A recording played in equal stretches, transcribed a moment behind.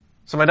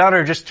So my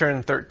daughter just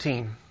turned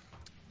 13,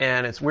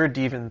 and it's weird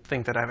to even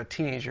think that I have a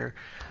teenager,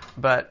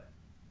 but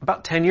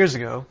about 10 years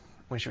ago,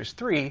 when she was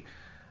 3,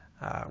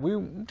 we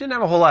didn't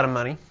have a whole lot of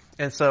money,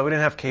 and so we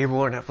didn't have cable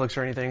or Netflix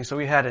or anything, so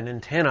we had an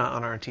antenna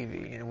on our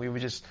TV, and we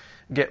would just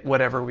get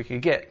whatever we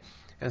could get.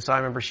 And so I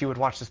remember she would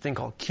watch this thing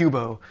called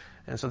Cubo,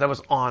 and so that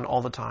was on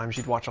all the time.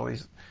 She'd watch all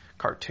these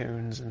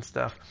cartoons and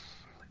stuff.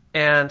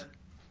 And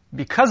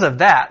because of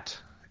that,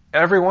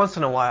 every once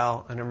in a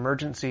while, an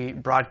emergency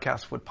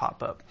broadcast would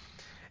pop up.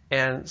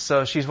 And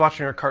so she's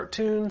watching her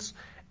cartoons,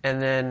 and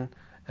then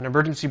an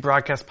emergency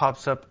broadcast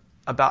pops up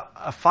about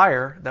a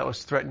fire that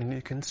was threatening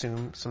to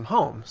consume some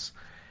homes.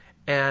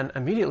 And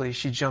immediately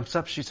she jumps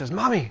up, she says,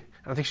 "Mommy,"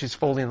 I think she's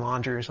folding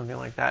laundry or something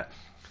like that,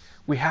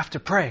 "we have to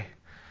pray."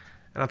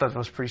 And I thought that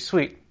was pretty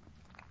sweet.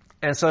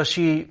 And so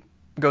she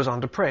goes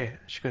on to pray.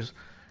 She goes,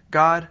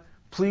 "God,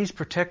 please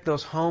protect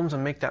those homes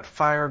and make that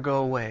fire go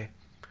away."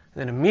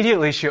 And then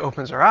immediately she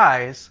opens her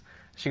eyes.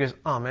 She goes,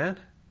 "Oh man,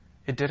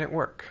 it didn't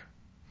work."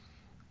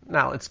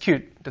 Now, it's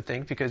cute to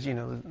think because,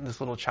 this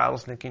little child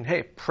is thinking,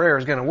 hey, prayer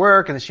is going to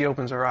work. And then she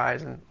opens her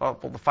eyes and, well,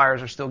 the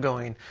fires are still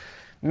going.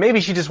 Maybe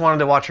she just wanted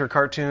to watch her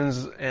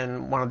cartoons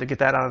and wanted to get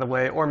that out of the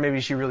way. Or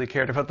maybe she really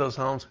cared about those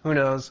homes. Who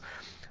knows?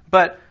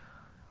 But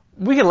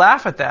we can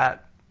laugh at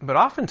that. But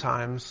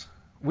oftentimes,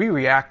 we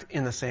react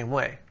in the same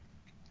way.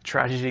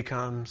 Tragedy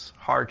comes,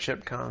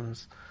 hardship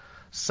comes,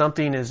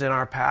 something is in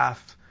our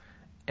path,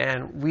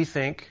 and we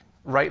think,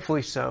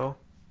 rightfully so,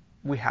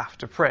 we have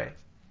to pray.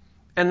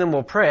 And then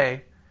we'll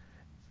pray,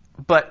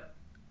 but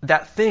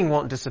that thing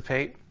won't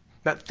dissipate.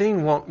 That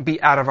thing won't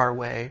be out of our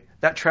way.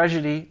 That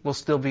tragedy will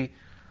still be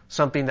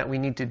something that we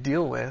need to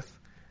deal with,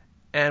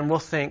 and we'll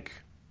think,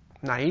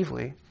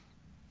 naively,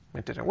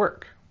 it didn't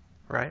work,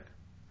 right?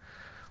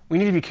 We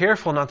need to be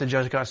careful not to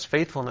judge God's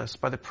faithfulness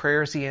by the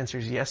prayers He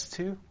answers yes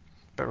to,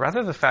 but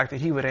rather the fact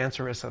that He would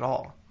answer us at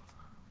all.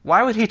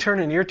 Why would He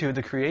turn an ear to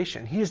the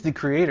creation? He is the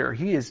Creator.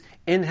 He is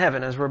in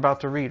heaven, as we're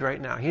about to read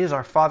right now. He is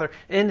our Father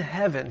in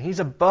heaven.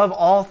 He's above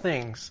all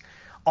things.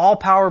 All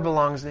power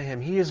belongs to Him.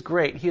 He is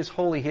great. He is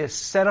holy. He is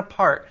set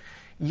apart.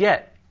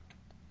 Yet,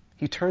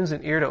 He turns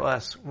an ear to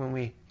us when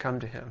we come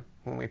to Him,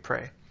 when we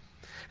pray.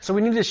 So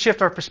we need to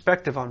shift our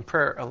perspective on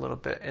prayer a little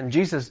bit. And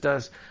Jesus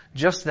does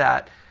just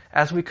that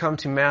as we come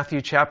to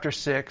Matthew chapter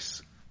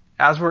 6,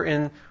 as we're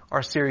in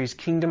our series,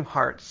 Kingdom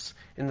Hearts,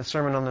 in the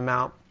Sermon on the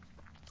Mount.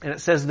 And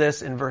it says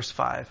this in verse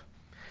 5.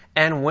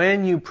 "And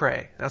when you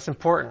pray," that's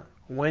important,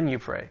 when you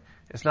pray.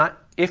 It's not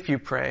if you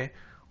pray,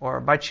 or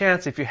by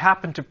chance if you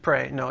happen to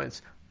pray. No,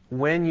 it's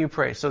when you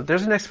pray. So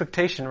there's an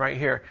expectation right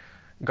here.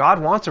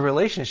 God wants a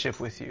relationship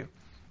with you.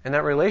 And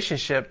that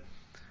relationship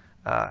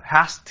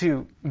has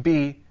to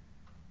be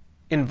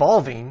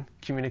involving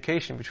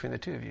communication between the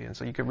two of you. And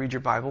so you could read your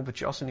Bible, but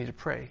you also need to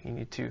pray. You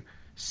need to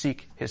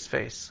seek His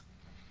face.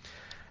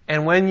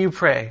 "And when you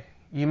pray,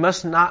 you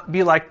must not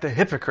be like the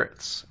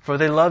hypocrites, for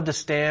they love to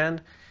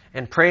stand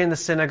and pray in the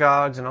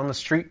synagogues and on the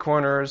street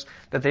corners,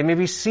 that they may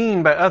be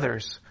seen by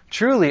others.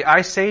 Truly,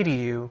 I say to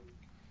you,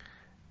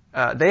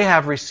 they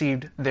have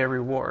received their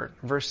reward."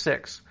 Verse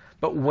 6.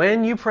 "But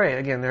when you pray,"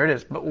 again, there it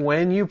is, "but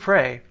when you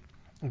pray,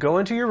 go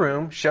into your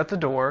room, shut the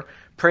door,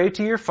 pray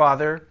to your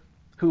Father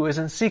who is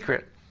in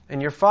secret,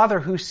 and your Father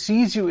who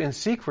sees you in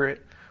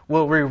secret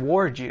will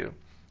reward you."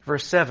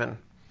 Verse 7.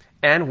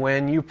 "And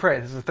when you pray,"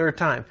 this is the third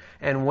time,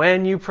 "and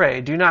when you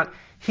pray, do not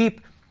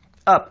heap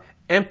up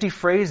empty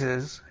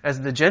phrases as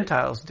the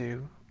Gentiles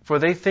do, for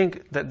they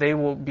think that they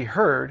will be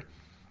heard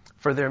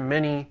for their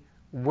many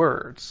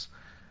words."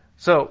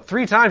 So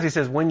 3 times he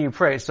says, when you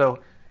pray. So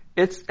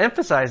it's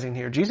emphasizing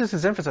here, Jesus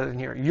is emphasizing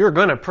here, you're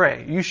going to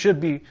pray. You should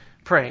be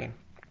praying.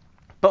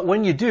 But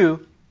when you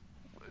do,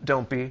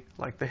 don't be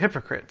like the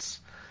hypocrites.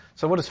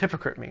 So what does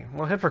hypocrite mean?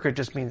 Well, hypocrite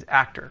just means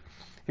actor.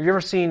 Have you ever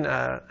seen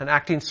an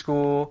acting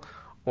school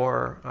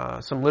or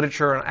some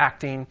literature on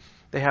acting?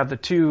 They have the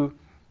 2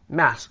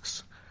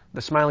 masks,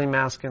 the smiling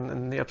mask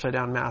and the upside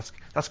down mask.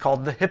 That's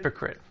called the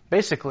hypocrite.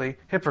 Basically,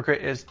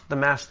 hypocrite is the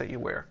mask that you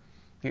wear.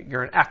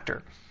 You're an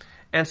actor.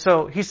 And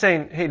so he's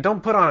saying, hey,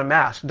 don't put on a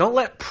mask. Don't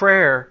let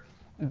prayer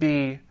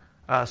be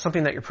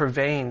something that you're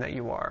purveying that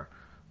you are.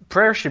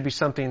 Prayer should be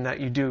something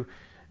that you do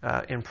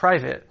in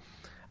private.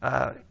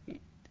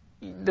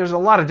 There's a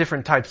lot of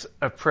different types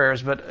of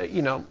prayers, but,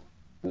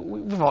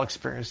 we've all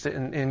experienced it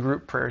in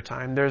group prayer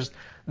time. There's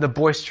the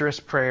boisterous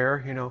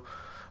prayer,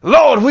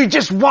 "Lord, we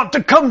just want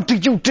to come to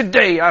you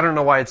today." I don't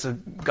know why it's a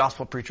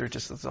gospel preacher,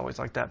 it's always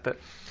like that. But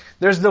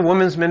there's the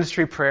women's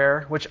ministry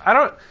prayer, which I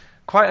don't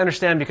quite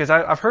understand because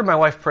I've heard my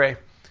wife pray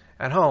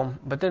at home,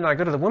 but then I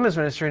go to the women's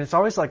ministry and it's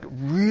always like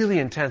really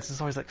intense.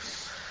 It's always like,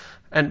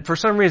 and for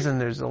some reason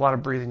there's a lot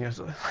of breathing.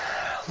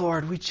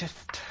 "Lord, we just,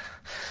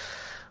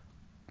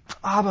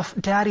 Abba,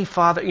 Daddy,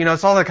 Father,"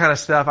 it's all that kind of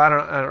stuff. I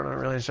don't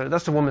really understand.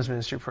 That's the women's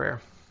ministry prayer.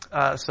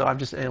 So I've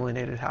just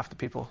alienated half the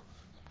people.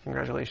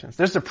 Congratulations.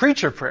 There's the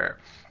preacher prayer.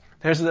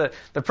 There's the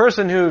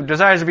person who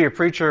desires to be a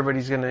preacher, but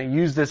he's going to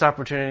use this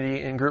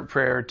opportunity in group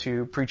prayer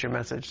to preach a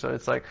message. So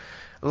it's like,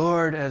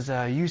 "Lord, as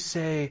you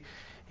say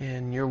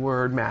in your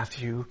word,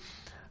 Matthew,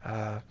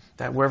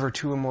 that wherever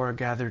two or more are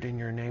gathered in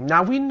your name.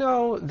 Now we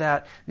know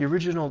that the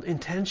original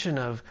intention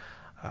of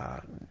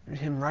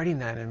him writing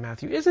that in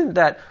Matthew isn't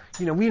that,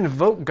 we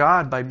invoke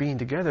God by being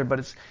together,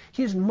 but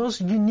he is most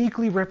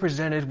uniquely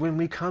represented when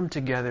we come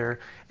together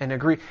and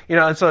agree.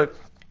 And so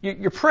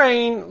you're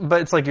praying,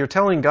 but it's like you're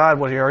telling God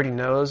what he already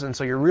knows, and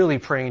so you're really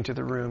praying to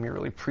the room. You're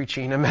really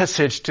preaching a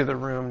message to the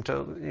room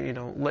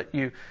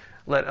to,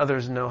 let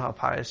others know how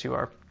pious you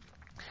are.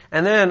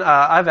 And then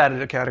I've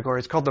added a category.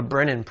 It's called the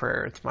Brennan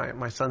prayer. It's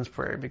my son's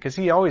prayer, because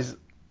he always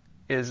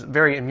is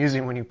very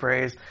amusing when he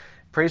prays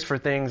for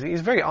things.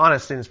 He's very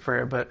honest in his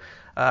prayer, but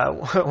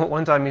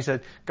one time he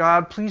said,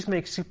 "God, please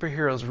make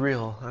superheroes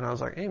real." And I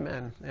was like,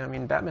 "Amen." I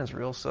mean, Batman's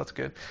real, so that's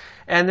good.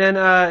 And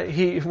then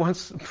he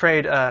once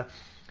prayed,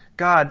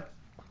 "God,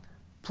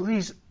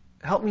 please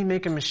help me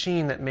make a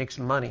machine that makes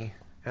money."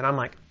 And I'm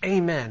like,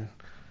 "Amen,"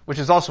 which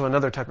is also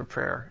another type of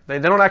prayer. They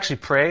don't actually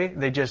pray.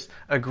 They just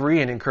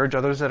agree and encourage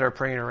others that are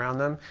praying around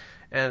them.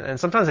 And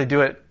sometimes they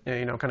do it,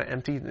 kind of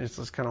empty. It's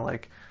just kind of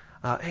like,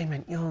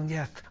 "Amen.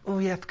 Oh,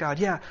 yes, God.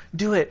 Yeah,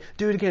 do it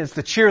again." It's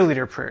the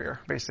cheerleader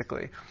prayer,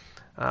 basically.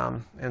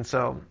 And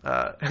so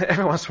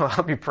every once in a while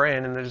I'll be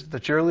praying, and there's the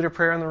cheerleader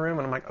prayer in the room,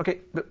 and I'm like, okay,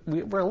 but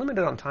we're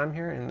limited on time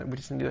here, and we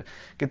just need to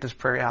get this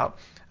prayer out.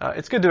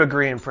 It's good to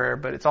agree in prayer,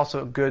 but it's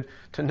also good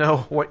to know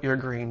what you're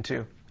agreeing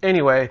to.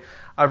 Anyway,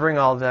 I bring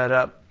all that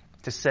up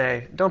to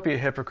say, don't be a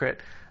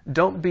hypocrite.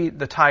 Don't be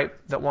the type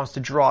that wants to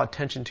draw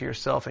attention to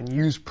yourself and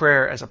use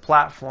prayer as a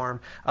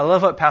platform. I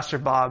love what Pastor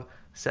Bob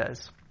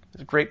says.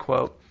 It's a great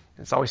quote.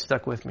 It's always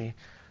stuck with me.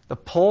 The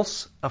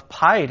pulse of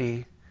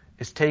piety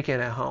is taken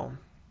at home.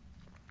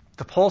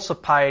 The pulse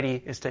of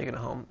piety is taken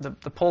at home.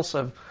 The pulse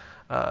of,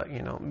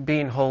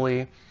 being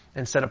holy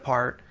and set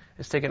apart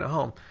is taken at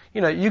home.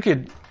 You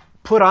could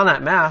put on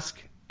that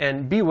mask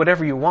and be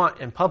whatever you want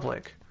in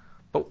public,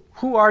 but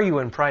who are you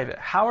in private?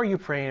 How are you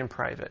praying in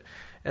private?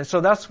 And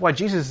so that's why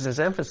Jesus is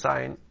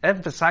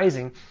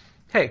emphasizing,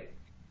 hey,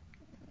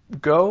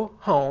 go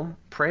home,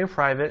 pray in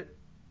private,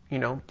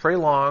 pray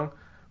long,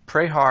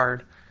 pray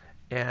hard,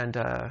 and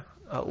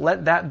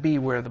let that be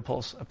where the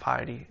pulse of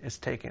piety is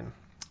taken.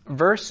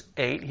 Verse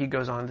 8, he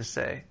goes on to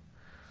say,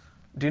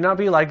 "Do not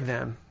be like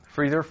them,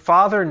 for your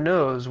Father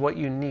knows what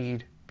you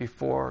need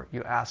before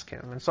you ask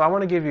him." And so I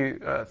want to give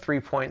you 3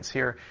 points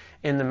here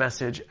in the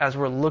message as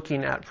we're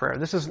looking at prayer.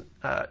 This is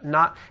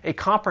not a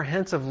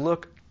comprehensive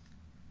look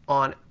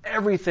on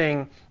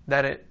everything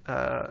that it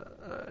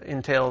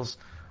entails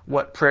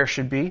what prayer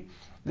should be.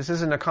 This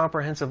isn't a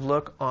comprehensive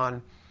look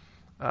on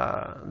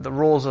the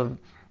roles of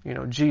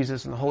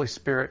Jesus and the Holy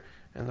Spirit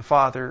and the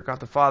Father, God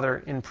the Father,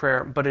 in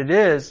prayer, but it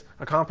is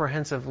a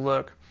comprehensive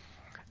look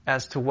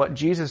as to what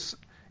Jesus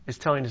is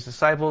telling his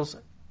disciples,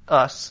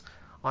 us,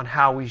 on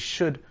how we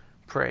should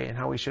pray and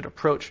how we should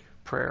approach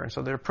prayer. And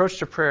so the approach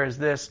to prayer is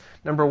this.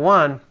 Number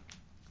 1,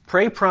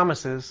 pray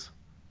promises,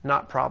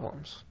 not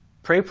problems.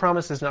 Pray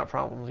promises, not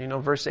problems.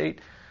 Verse 8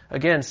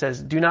 again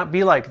says, "Do not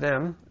be like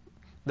them,"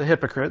 the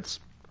hypocrites,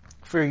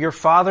 "for your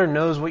Father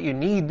knows what you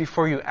need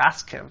before you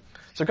ask him."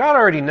 So God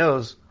already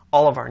knows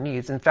all of our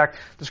needs. In fact,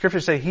 the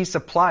scriptures say he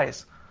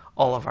supplies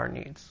all of our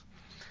needs.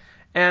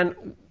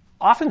 And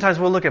oftentimes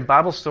we'll look at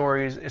Bible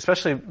stories,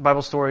 especially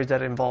Bible stories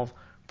that involve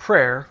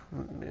prayer,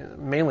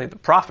 mainly the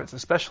prophets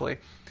especially,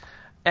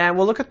 and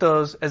we'll look at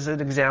those as an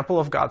example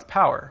of God's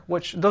power,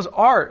 which those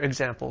are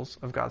examples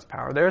of God's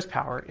power. There's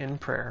power in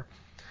prayer.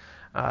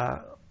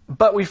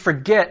 But we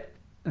forget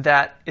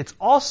that it's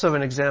also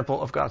an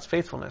example of God's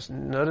faithfulness.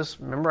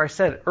 Remember I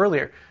said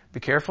earlier, be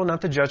careful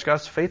not to judge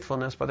God's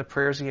faithfulness by the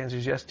prayers he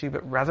answers yes to,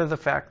 but rather the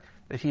fact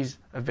that he's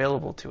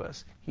available to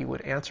us. He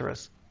would answer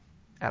us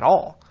at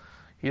all.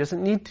 He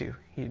doesn't need to.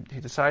 He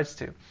decides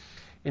to.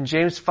 In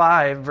James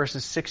 5,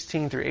 verses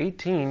 16 through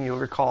 18, you'll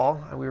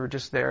recall, we were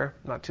just there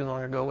not too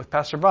long ago with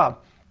Pastor Bob.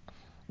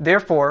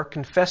 "Therefore,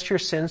 confess your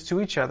sins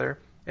to each other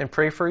and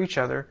pray for each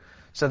other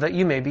so that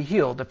you may be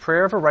healed. The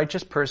prayer of a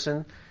righteous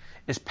person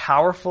is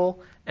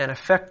powerful and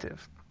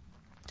effective."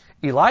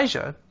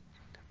 Elijah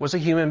was a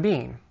human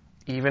being,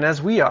 even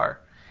as we are.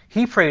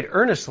 He prayed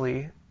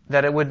earnestly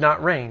that it would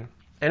not rain,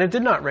 and it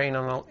did not rain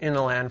in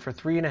the land for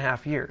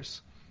 3.5 years.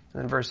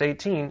 And in verse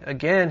 18,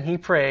 again he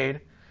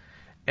prayed,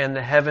 and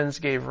the heavens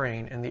gave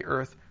rain, and the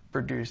earth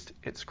produced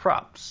its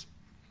crops.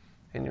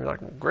 And you're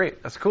like, well,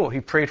 great, that's cool. He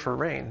prayed for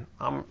rain.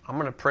 I'm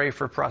going to pray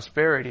for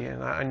prosperity,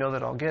 and I know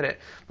that I'll get it.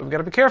 But we've got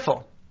to be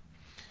careful.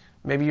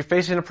 Maybe you're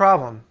facing a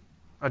problem,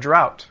 a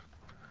drought,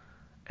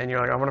 and you're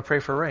like, I want to pray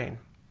for rain.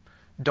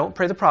 Don't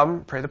pray the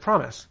problem, pray the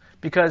promise.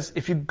 Because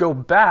if you go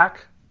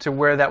back to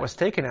where that was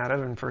taken out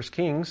of in 1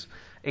 Kings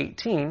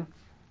 18,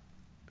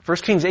 1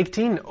 Kings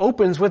 18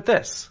 opens with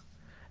this.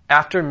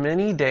 After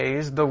many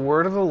days, the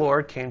word of the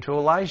Lord came to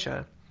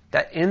Elijah,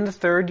 that in the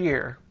 3rd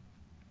year,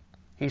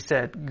 he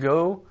said,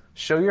 "Go,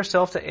 show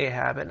yourself to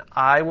Ahab, and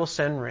I will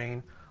send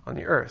rain on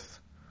the earth."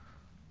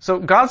 So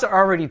God's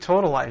already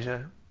told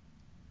Elijah,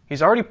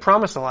 he's already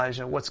promised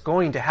Elijah what's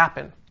going to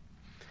happen.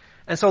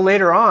 And so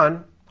later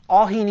on,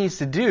 all he needs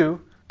to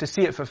do to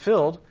see it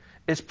fulfilled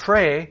is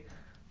pray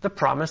the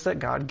promise that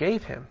God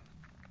gave him.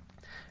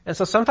 And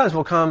so sometimes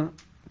we'll come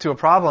to a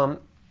problem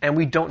and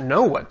we don't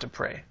know what to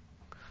pray.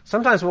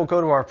 Sometimes we'll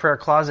go to our prayer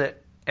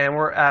closet and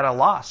we're at a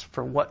loss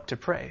for what to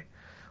pray.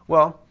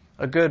 Well,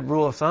 a good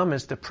rule of thumb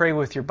is to pray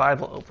with your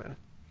Bible open.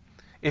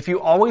 If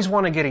you always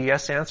want to get a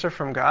yes answer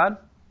from God,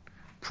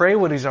 pray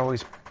what He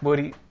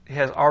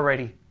has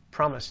already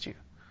promised you.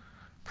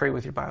 Pray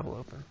with your Bible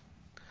open.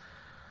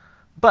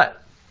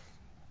 But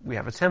we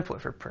have a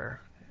template for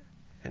prayer,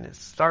 and it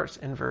starts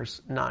in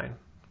verse 9.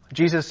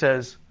 Jesus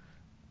says,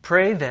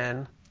 "Pray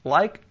then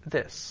like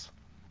this: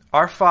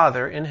 Our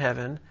Father in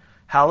heaven,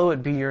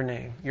 hallowed be your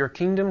name. Your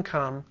kingdom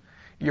come,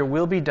 your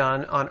will be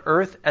done on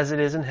earth as it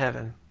is in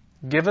heaven.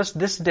 Give us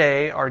this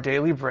day our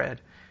daily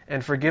bread,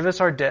 and forgive us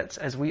our debts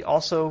as we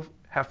also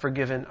have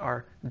forgiven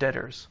our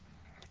debtors.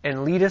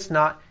 And lead us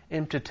not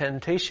into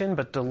temptation,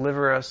 but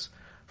deliver us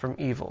from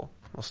evil."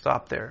 We'll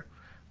stop there.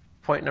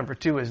 Point number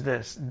 2 is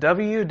this: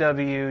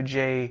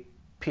 WWJP.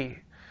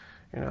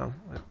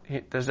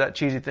 There's that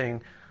cheesy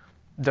thing,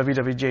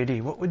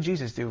 WWJD. What would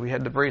Jesus do? We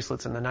had the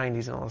bracelets in the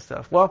 90s and all this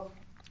stuff. Well,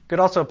 could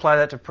also apply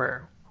that to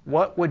prayer.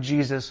 What would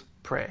Jesus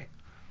pray?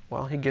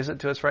 Well, He gives it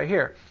to us right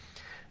here.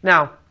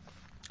 Now,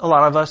 a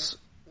lot of us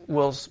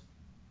will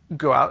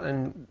go out,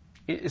 and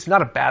it's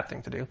not a bad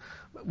thing to do.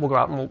 We'll go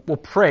out and we'll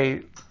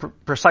pray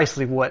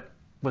precisely what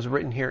was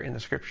written here in the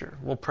Scripture.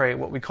 We'll pray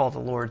what we call the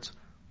Lord's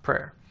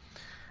Prayer.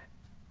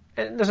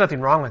 And there's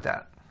nothing wrong with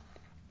that.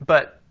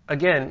 But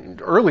again,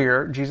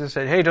 earlier, Jesus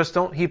said, hey, just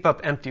don't heap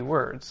up empty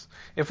words.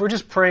 If we're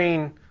just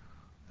praying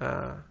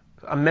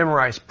a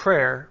memorized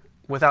prayer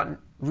without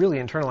really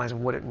internalizing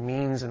what it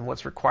means and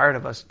what's required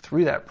of us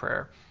through that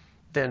prayer,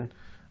 then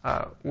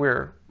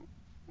we're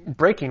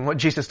breaking what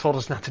Jesus told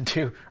us not to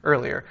do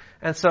earlier.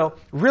 And so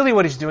really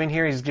what He's doing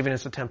here, He's giving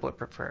us a template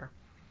for prayer.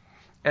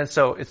 And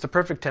so it's the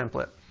perfect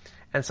template.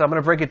 And so I'm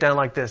going to break it down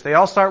like this. They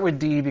all start with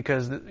D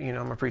because,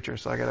 I'm a preacher,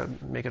 so I got to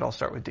make it all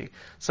start with D.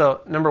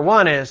 So number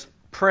 1 is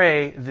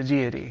pray the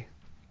deity.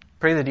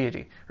 Pray the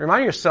deity.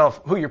 Remind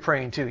yourself who you're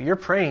praying to. You're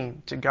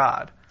praying to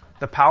God,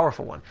 the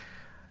powerful one.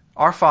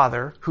 Our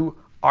Father, who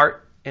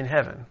art in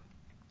heaven.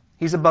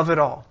 He's above it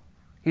all.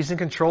 He's in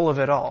control of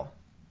it all.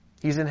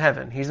 He's in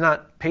heaven. He's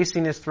not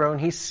pacing His throne.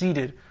 He's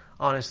seated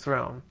on His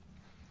throne.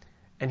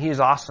 And He is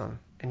awesome.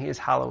 And He is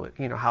hallowed.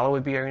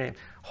 Hallowed be your name.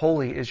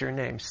 Holy is your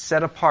name.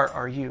 Set apart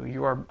are you.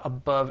 You are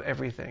above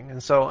everything.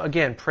 And so,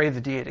 again, pray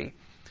the deity.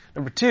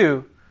 Number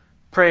 2,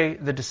 pray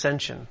the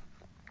dissension.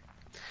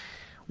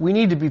 We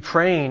need to be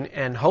praying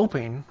and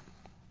hoping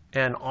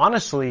and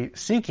honestly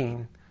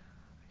seeking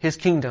His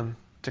kingdom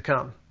to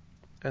come.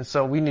 And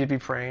so we need to be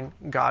praying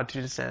God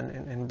to descend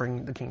and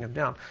bring the kingdom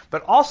down.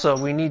 But also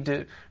we need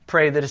to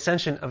pray the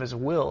dissension of His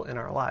will in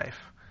our life.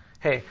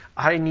 Hey,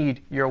 I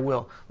need your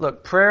will.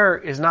 Look, prayer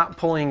is not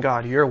pulling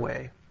God your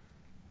way.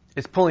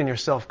 It's pulling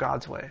yourself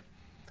God's way.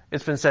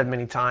 It's been said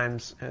many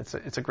times, and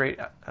it's a great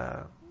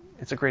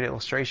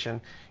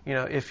illustration.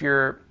 If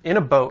you're in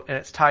a boat and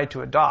it's tied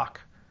to a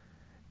dock,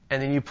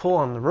 and then you pull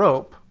on the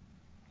rope,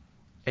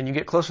 and you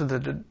get closer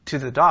to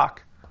the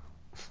dock,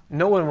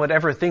 no one would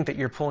ever think that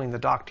you're pulling the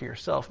dock to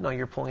yourself. No,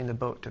 you're pulling the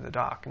boat to the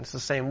dock. And it's the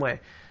same way.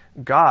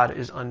 God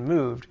is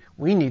unmoved.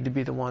 We need to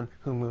be the one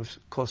who moves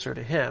closer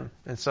to Him.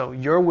 And so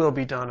your will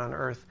be done on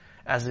earth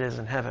as it is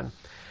in heaven.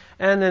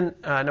 And then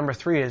number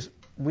 3 is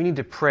we need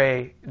to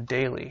pray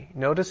daily.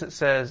 Notice it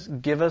says,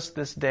 give us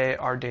this day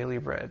our daily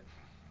bread.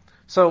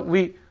 So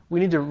we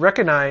need to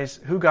recognize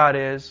who God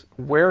is,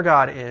 where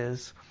God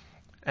is,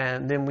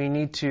 and then we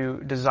need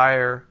to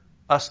desire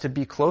us to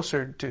be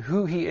closer to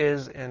who He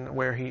is and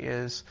where He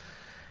is.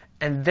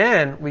 And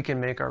then we can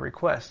make our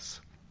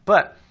requests.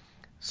 But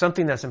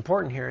something that's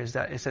important here is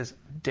that it says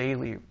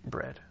daily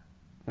bread.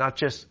 Not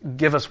just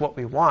give us what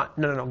we want.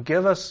 No.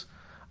 Give us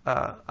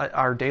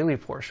our daily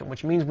portion,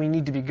 which means we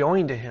need to be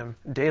going to Him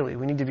daily.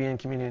 We need to be in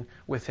communion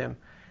with Him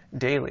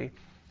daily.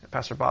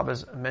 Pastor Bob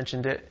has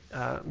mentioned it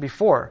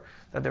before,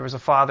 that there was a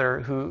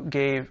father who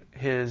gave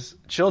his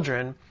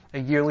children a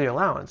yearly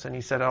allowance. And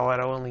he said, I'd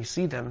only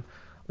see them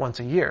once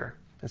a year.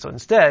 And so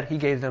instead, he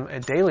gave them a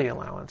daily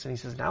allowance. And he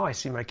says, now I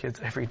see my kids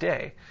every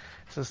day.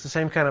 So it's the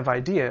same kind of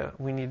idea.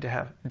 We need to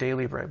have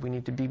daily bread. We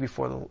need to be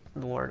before the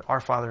Lord, our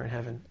Father in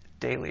heaven,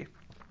 daily.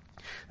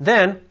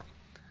 Then,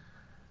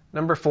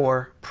 number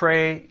 4,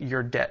 pray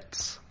your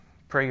debts.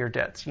 Pray your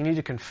debts. You need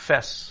to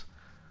confess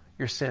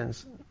your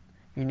sins.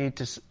 You need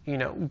to,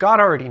 God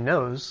already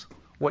knows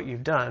what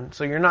you've done,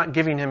 so you're not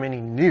giving Him any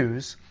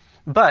news,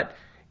 but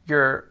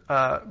you're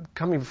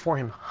coming before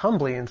Him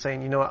humbly and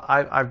saying,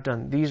 I've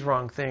done these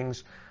wrong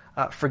things.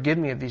 Forgive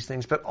me of these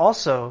things, but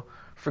also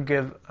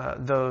forgive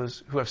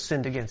those who have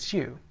sinned against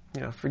you.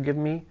 Forgive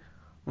me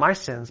my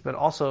sins, but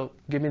also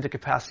give me the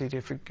capacity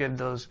to forgive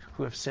those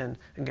who have sinned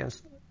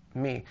against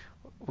me.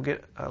 We'll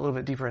get a little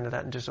bit deeper into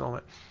that in just a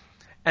moment.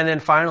 And then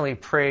finally,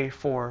 pray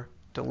for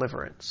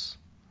deliverance.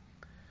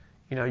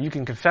 You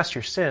can confess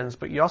your sins,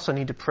 but you also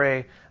need to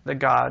pray that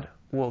God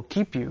will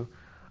keep you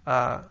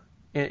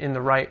in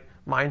the right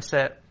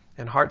mindset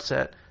and heart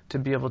set to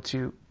be able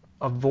to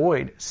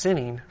avoid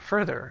sinning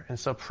further. And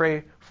so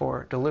pray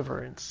for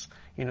deliverance.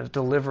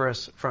 Deliver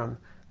us from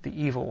the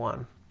evil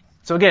one.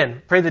 So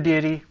again, pray the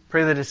deity,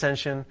 pray the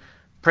dissension,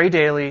 pray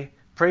daily,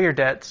 pray your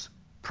debts,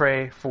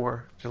 pray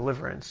for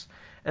deliverance.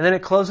 And then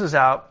it closes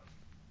out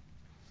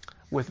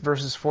with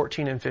verses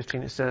 14 and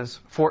 15. It says,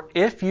 "For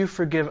if you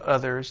forgive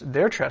others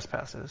their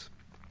trespasses,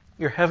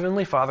 your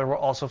heavenly Father will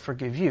also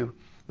forgive you.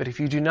 But if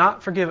you do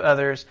not forgive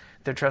others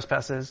their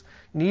trespasses,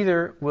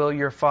 neither will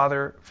your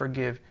Father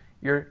forgive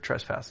your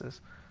trespasses."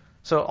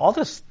 So all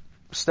this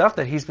stuff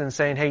that he's been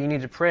saying, hey, you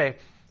need to pray,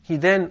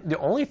 the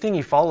only thing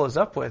he follows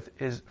up with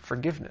is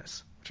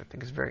forgiveness, which I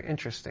think is very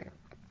interesting.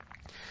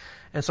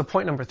 And so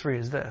point number 3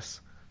 is this: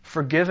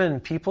 forgiven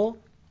people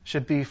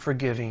should be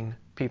forgiving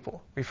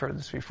people. We've heard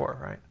this before,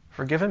 right?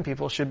 Forgiven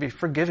people should be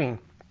forgiving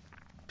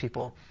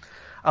people.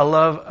 I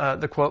love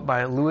the quote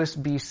by Lewis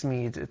B.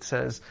 Smedes. It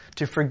says,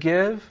 "To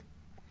forgive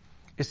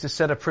is to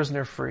set a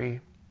prisoner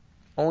free,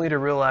 only to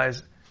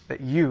realize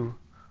that you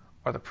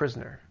are the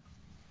prisoner."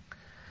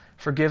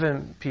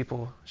 Forgiven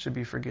people should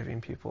be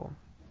forgiving people.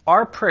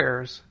 Our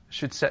prayers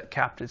should set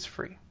captives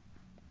free.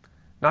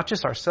 Not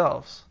just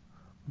ourselves,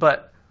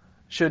 but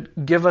should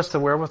give us the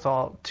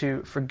wherewithal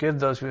to forgive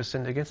those who have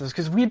sinned against us.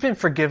 Because we've been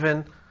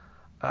forgiven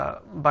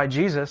by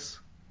Jesus.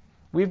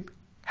 We've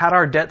had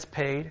our debts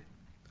paid,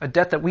 a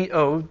debt that we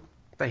owed,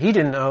 that he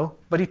didn't owe,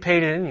 but he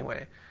paid it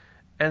anyway.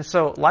 And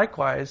so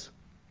likewise,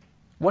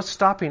 what's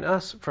stopping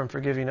us from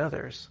forgiving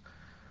others?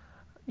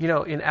 You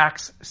know, in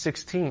Acts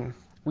 16,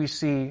 we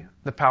see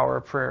the power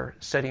of prayer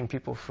setting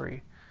people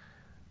free.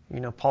 You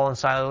know, Paul and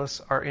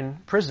Silas are in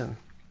prison,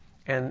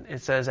 and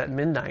it says at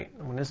midnight,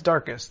 when it's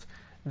darkest,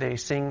 they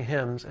sing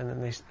hymns and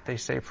then they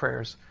say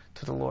prayers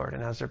to the Lord.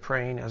 And as they're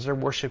praying, as they're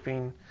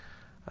worshiping,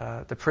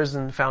 the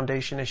prison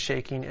foundation is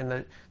shaking and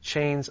the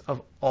chains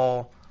of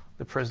all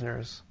the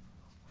prisoners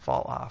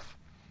fall off.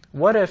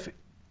 What if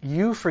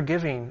you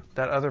forgiving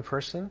that other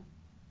person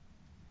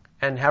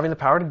and having the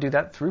power to do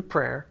that through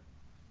prayer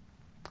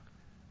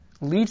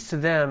leads to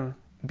them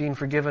being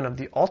forgiven of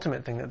the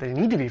ultimate thing that they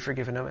need to be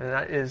forgiven of, and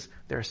that is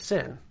their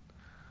sin,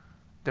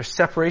 their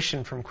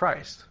separation from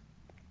Christ?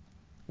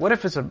 What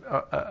if it's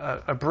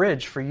a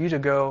bridge for you to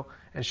go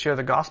and share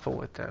the gospel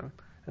with them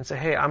and say,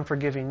 hey, I'm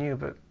forgiving you,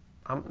 but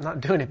I'm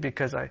not doing it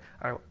because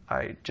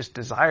I just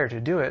desire to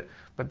do it,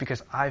 but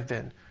because I've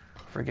been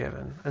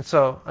forgiven. And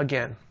so,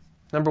 again,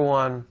 number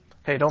 1,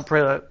 hey, don't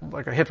pray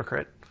like a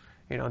hypocrite.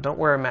 You know, don't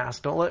wear a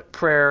mask. Don't let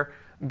prayer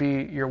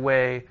be your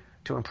way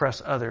to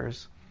impress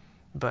others,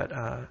 but,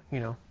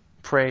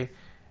 pray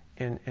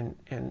and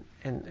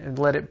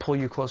let it pull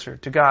you closer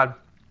to God.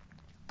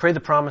 Pray the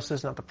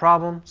promises, not the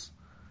problems.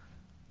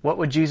 What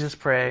would Jesus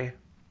pray?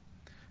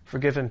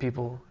 Forgiven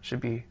people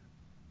should be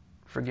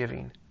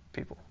forgiving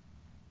people.